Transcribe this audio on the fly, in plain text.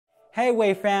Hey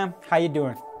WAYfam, how you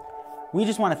doing? We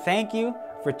just want to thank you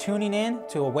for tuning in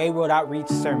to a Way World Outreach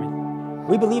sermon.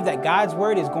 We believe that God's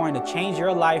word is going to change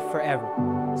your life forever.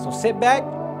 So sit back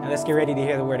and let's get ready to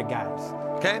hear the word of God.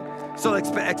 Okay? So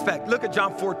expect. Look at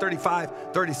John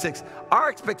 4:35-36. Our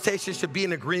expectation should be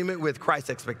in agreement with Christ's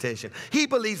expectation. He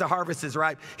believes the harvest is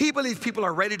ripe. He believes people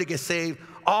are ready to get saved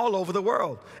all over the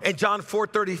world. And John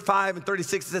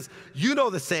 4:35-36 says, you know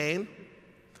the saying,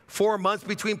 4 months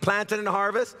between planting and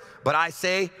harvest, but I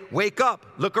say, wake up,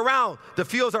 look around. The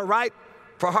fields are ripe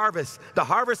for harvest. The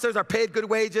harvesters are paid good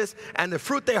wages, and the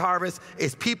fruit they harvest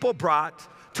is people brought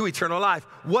to eternal life.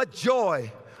 What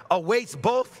joy awaits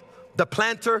both the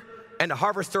planter and the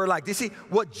harvester alike. Do you see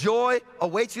what joy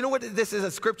awaits? You know what this is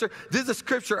a scripture? This is a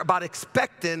scripture about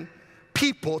expecting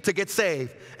people to get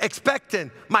saved, expecting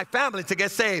my family to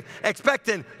get saved,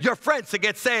 expecting your friends to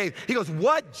get saved. He goes,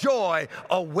 what joy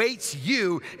awaits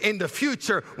you in the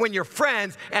future when your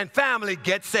friends and family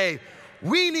get saved?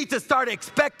 We need to start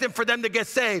expecting for them to get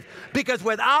saved, because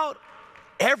without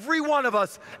every one of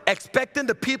us expecting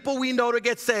the people we know to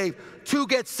get saved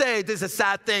is a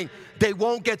sad thing. They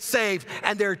won't get saved,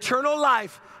 and their eternal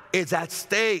life is at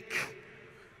stake.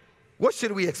 What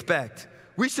should we expect?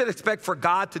 We should expect for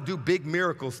God to do big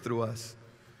miracles through us.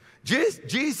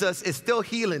 Jesus is still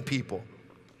healing people.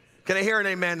 Can I hear an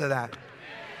amen to that?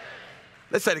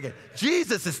 Let's say it again.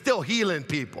 Jesus is still healing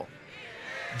people.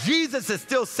 Jesus is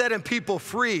still setting people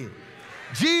free.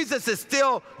 Jesus is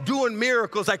still doing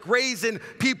miracles like raising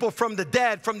people from the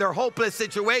dead, from their hopeless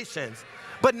situations.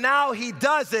 But now he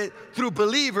does it through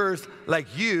believers like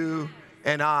you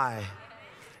and I.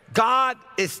 God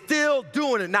is still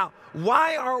doing it. Now,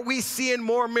 why aren't we seeing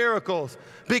more miracles?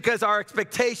 Because our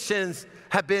expectations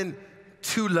have been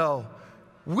too low.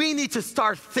 We need to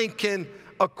start thinking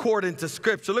according to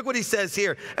Scripture. Look what he says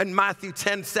here in Matthew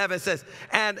 10:7 says,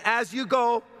 and as you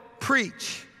go,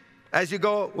 preach. As you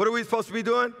go, what are we supposed to be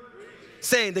doing?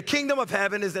 Saying, the kingdom of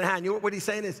heaven is at hand. You know what he's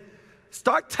saying is,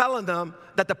 start telling them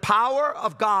that the power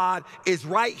of God is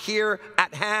right here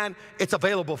at hand. It's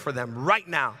available for them right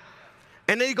now.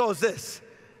 And then he goes this,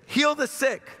 heal the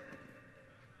sick,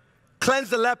 cleanse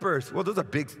the lepers. Well, those are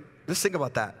big, let's think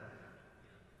about that.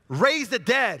 Raise the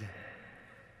dead,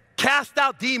 cast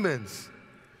out demons.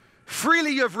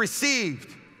 Freely you have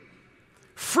received,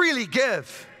 freely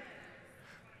give.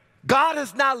 God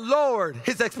has not lowered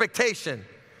his expectation.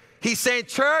 He's saying,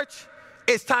 church,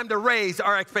 it's time to raise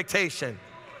our expectation.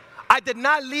 I did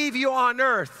not leave you on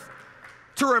earth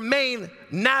to remain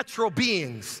natural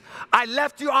beings. I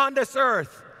left you on this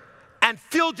earth and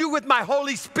filled you with my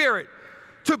Holy Spirit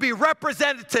to be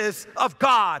representatives of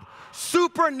God,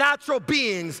 supernatural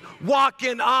beings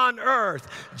walking on earth.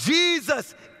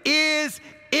 Jesus is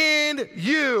in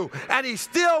you, and he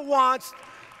still wants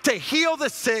to heal the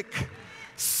sick,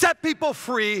 set people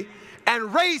free,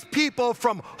 and raise people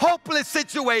from hopeless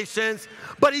situations,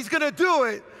 but he's gonna do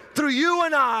it through you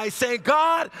and I saying,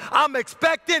 God, I'm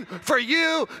expecting for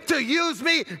you to use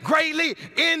me greatly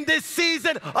in this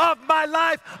season of my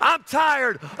life. I'm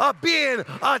tired of being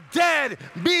a dead,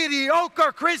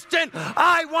 mediocre Christian.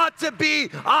 I want to be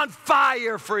on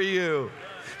fire for you.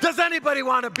 Does anybody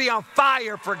want to be on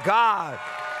fire for God?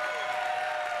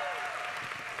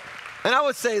 And I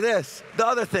would say this, the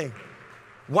other thing,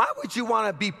 why would you want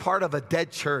to be part of a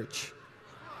dead church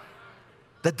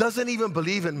that doesn't even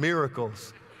believe in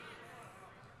miracles?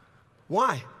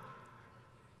 Why?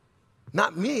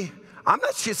 Not me. I'm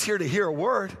not just here to hear a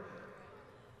word.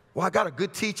 Well, I got a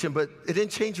good teaching, but it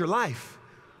didn't change your life.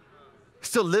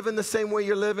 Still living the same way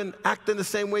you're living, acting the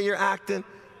same way you're acting.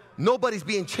 Nobody's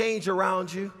being changed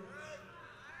around you.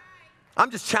 I'm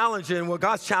just challenging what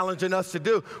God's challenging us to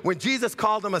do. When Jesus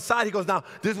called them aside, he goes, now,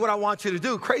 this is what I want you to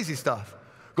do. Crazy stuff.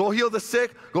 Go heal the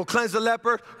sick, go cleanse the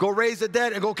leper, go raise the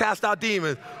dead, and go cast out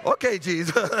demons. Okay,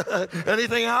 Jesus.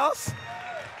 Anything else?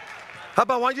 How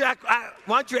about why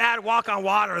don't you add walk on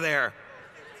water there?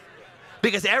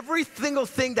 Because every single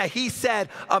thing that he said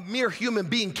a mere human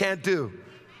being can't do,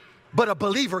 but a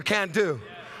believer can do,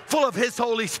 full of his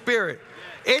Holy Spirit.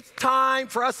 It's time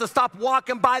for us to stop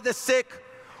walking by the sick,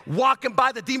 walking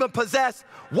by the demon-possessed,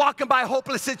 walking by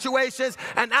hopeless situations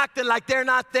and acting like they're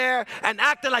not there and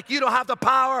acting like you don't have the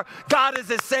power. God is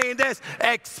just saying this,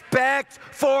 expect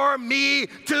for me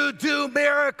to do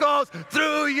miracles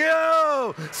through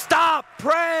you. Stop,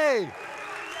 pray.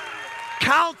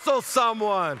 Counsel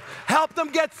someone. Help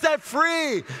them get set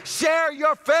free. Share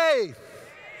your faith.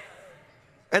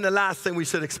 And the last thing we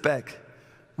should expect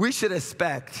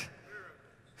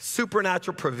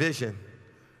supernatural provision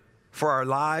for our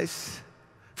lives,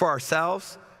 for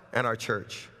ourselves, and our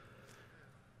church.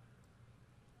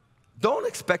 Don't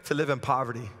expect to live in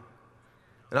poverty.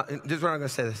 And this is what I'm going to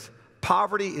say this.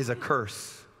 Poverty is a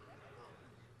curse.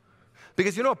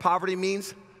 Because you know what poverty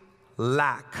means?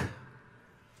 Lack.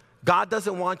 God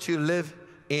doesn't want you to live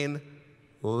in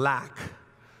lack.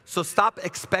 So stop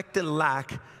expecting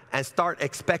lack and start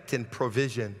expecting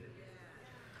provision.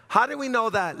 How do we know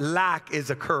that lack is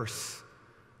a curse?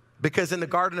 Because in the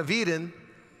Garden of Eden,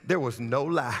 there was no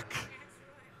lack.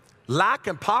 Lack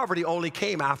and poverty only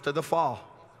came after the fall.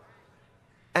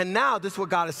 And now this is what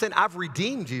God is saying. I've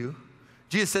redeemed you.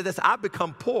 Jesus said this, I've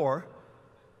become poor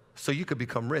so you could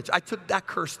become rich. I took that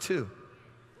curse too.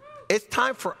 It's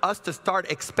time for us to start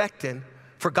expecting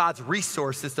for God's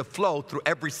resources to flow through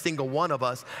every single one of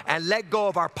us and let go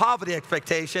of our poverty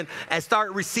expectation and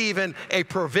start receiving a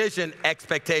provision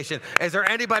expectation. Is there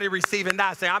anybody receiving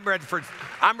that? Say, I'm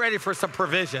ready for some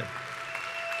provision.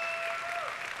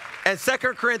 And 2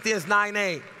 Corinthians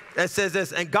 9:8, it says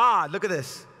this, and God, look at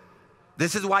this.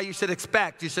 This is why you should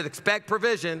expect. You should expect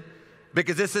provision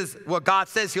because this is what God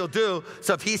says he'll do.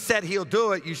 So if he said he'll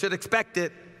do it, you should expect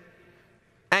it.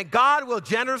 And God will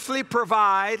generously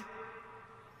provide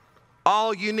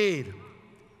all you need.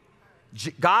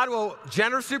 God will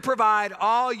generously provide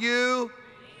all you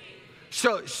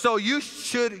need. So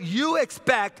you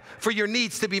expect for your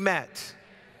needs to be met.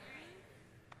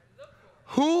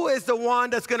 Who is the one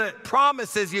that's going to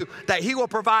promises you that he will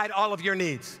provide all of your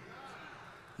needs?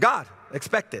 God.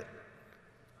 Expect it.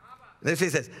 And then he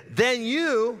says, then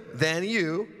you,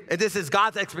 and this is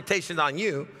God's expectation on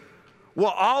you, will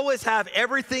always have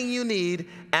everything you need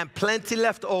and plenty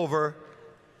left over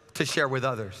to share with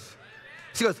others.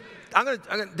 She goes,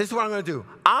 this is what I'm going to do.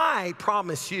 I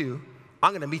promise you,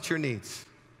 I'm going to meet your needs.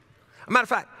 As a matter of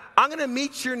fact, I'm going to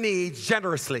meet your needs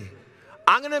generously.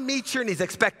 I'm going to meet your needs,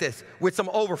 expect this, with some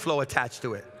overflow attached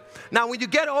to it. Now, when you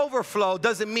get overflow,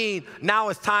 doesn't mean now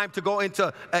it's time to go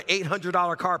into an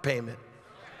 $800 car payment.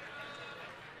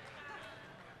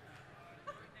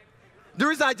 The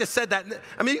reason I just said that,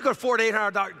 I mean, you can afford an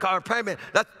 $800 car payment.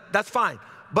 That's fine.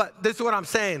 But this is what I'm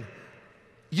saying.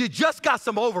 You just got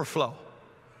some overflow.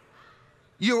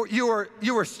 You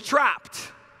were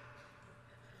strapped.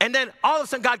 And then all of a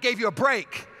sudden, God gave you a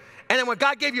break. And then when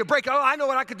God gave you a break, oh, I know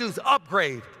what I could do is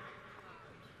upgrade.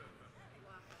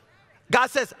 God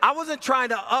says, I wasn't trying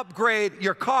to upgrade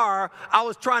your car. I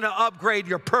was trying to upgrade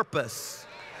your purpose.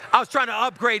 I was trying to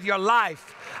upgrade your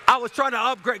life. I was trying to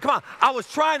upgrade, come on. I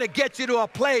was trying to get you to a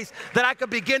place that I could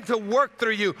begin to work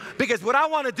through you. Because what I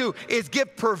want to do is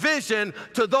give provision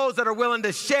to those that are willing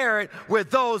to share it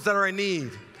with those that are in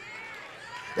need.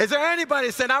 Is there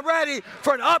anybody saying, I'm ready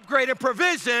for an upgrade in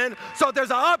provision, so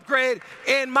there's an upgrade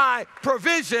in my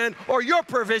provision or your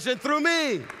provision through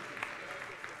me?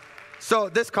 So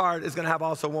this card is going to have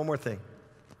also one more thing.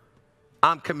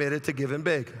 I'm committed to giving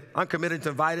big. I'm committed to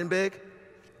inviting big.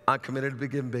 I'm committed to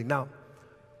giving big. Now,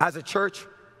 as a church,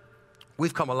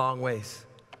 we've come a long ways.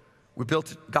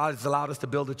 God has allowed us to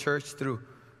build a church through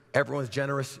everyone's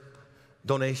generous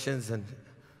donations and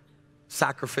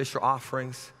sacrificial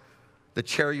offerings. The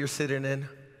chair you're sitting in,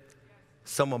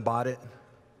 someone bought it.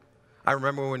 I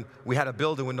remember when we had a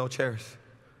building with no chairs.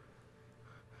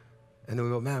 And then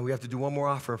we go, man, we have to do one more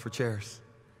offering for chairs.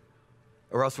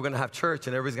 Or else we're going to have church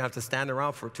and everybody's going to have to stand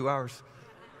around for 2 hours.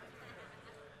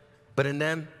 But in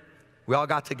them, we all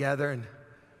got together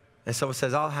and someone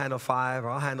says, I'll handle 5, or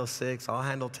I'll handle 6, I'll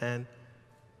handle 10,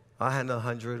 I'll handle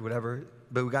 100, whatever.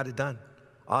 But we got it done.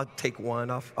 I'll take 1,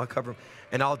 I'll cover them.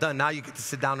 And all done. Now you get to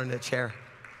sit down in the chair.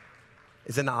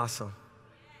 Isn't that awesome?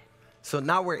 So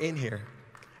now we're in here.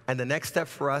 And the next step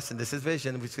for us, and this is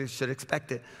vision, we should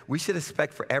expect it. We should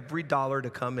expect for every dollar to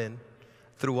come in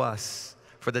through us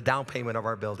for the down payment of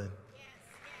our building.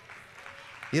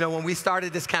 You know, when we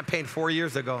started this campaign 4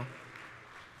 years ago,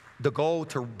 the goal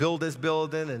to build this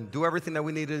building and do everything that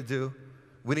we needed to do,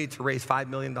 we need to raise $5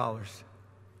 million.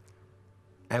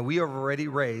 And we have already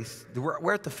raised,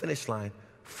 we're at the finish line,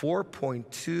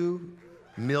 $4.2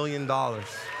 million.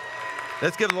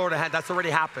 Let's give the Lord a hand. That's already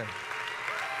happened.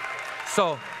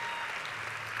 So,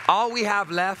 all we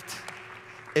have left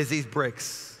is these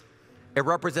bricks. It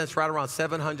represents right around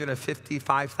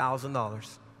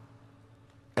 $755,000.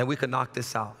 And we could knock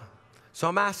this out. So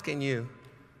I'm asking you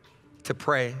to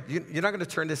pray. You're not going to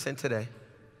turn this in today.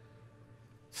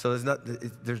 So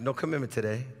there's no commitment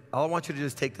today. All I want you to do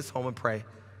is take this home and pray.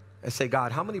 And say,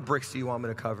 God, how many bricks do you want me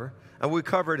to cover? And we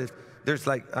covered it. There's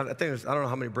like, I don't know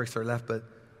how many bricks are left, but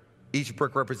each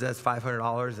brick represents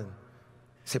 $500. And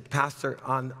say, Pastor,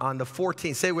 on the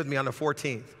 14th, say with me, on the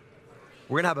 14th,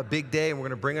 we're going to have a big day and we're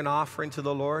going to bring an offering to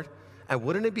the Lord. And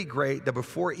wouldn't it be great that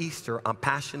before Easter, on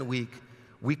Passion Week,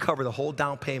 we cover the whole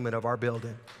down payment of our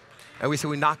building? And we say,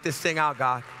 we knock this thing out,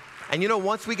 God. And you know,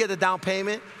 once we get the down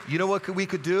payment, you know what we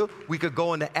could do? We could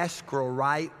go into escrow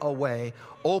right away,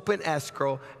 open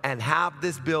escrow, and have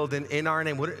this building in our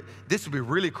name. This would be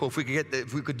really cool if we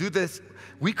could do this.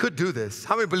 We could do this.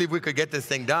 How many believe we could get this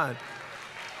thing done?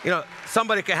 You know,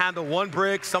 somebody can handle 1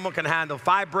 brick, someone can handle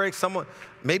 5 bricks,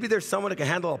 maybe there's someone that can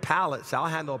handle a pallet. So I'll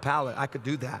handle a pallet. I could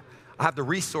do that. I have the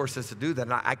resources to do that,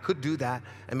 and I could do that.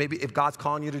 And maybe if God's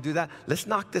calling you to do that, let's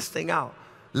knock this thing out.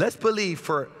 Let's believe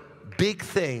for big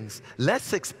things.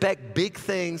 Let's expect big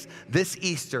things this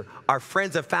Easter. Our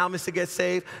friends and families to get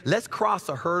saved. Let's cross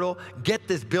a hurdle, get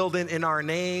this building in our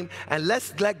name, and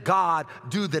let's let God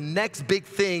do the next big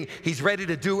thing He's ready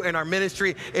to do in our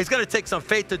ministry. It's going to take some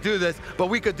faith to do this, but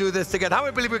we could do this together. How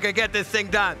many believe we can get this thing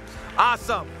done?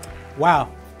 Awesome.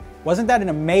 Wow. Wasn't that an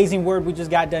amazing word we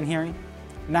just got done hearing?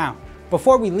 Now,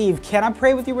 before we leave, can I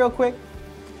pray with you real quick?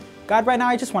 God, right now,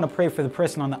 I just want to pray for the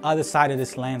person on the other side of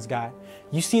this lens, God.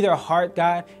 You see their heart,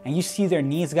 God, and you see their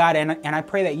needs, God, and I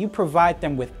pray that you provide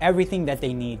them with everything that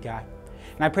they need, God.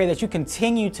 And I pray that you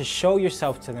continue to show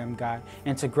yourself to them, God,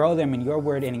 and to grow them in your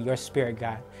word and in your spirit,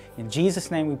 God. In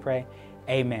Jesus' name we pray,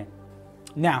 amen.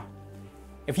 Now,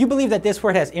 if you believe that this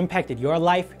word has impacted your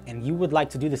life and you would like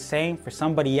to do the same for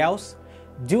somebody else,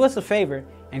 do us a favor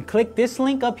and click this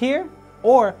link up here,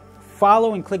 or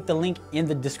follow and click the link in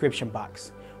the description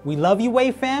box. We love you,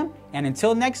 WAYfam, and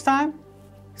until next time,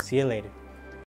 see you later.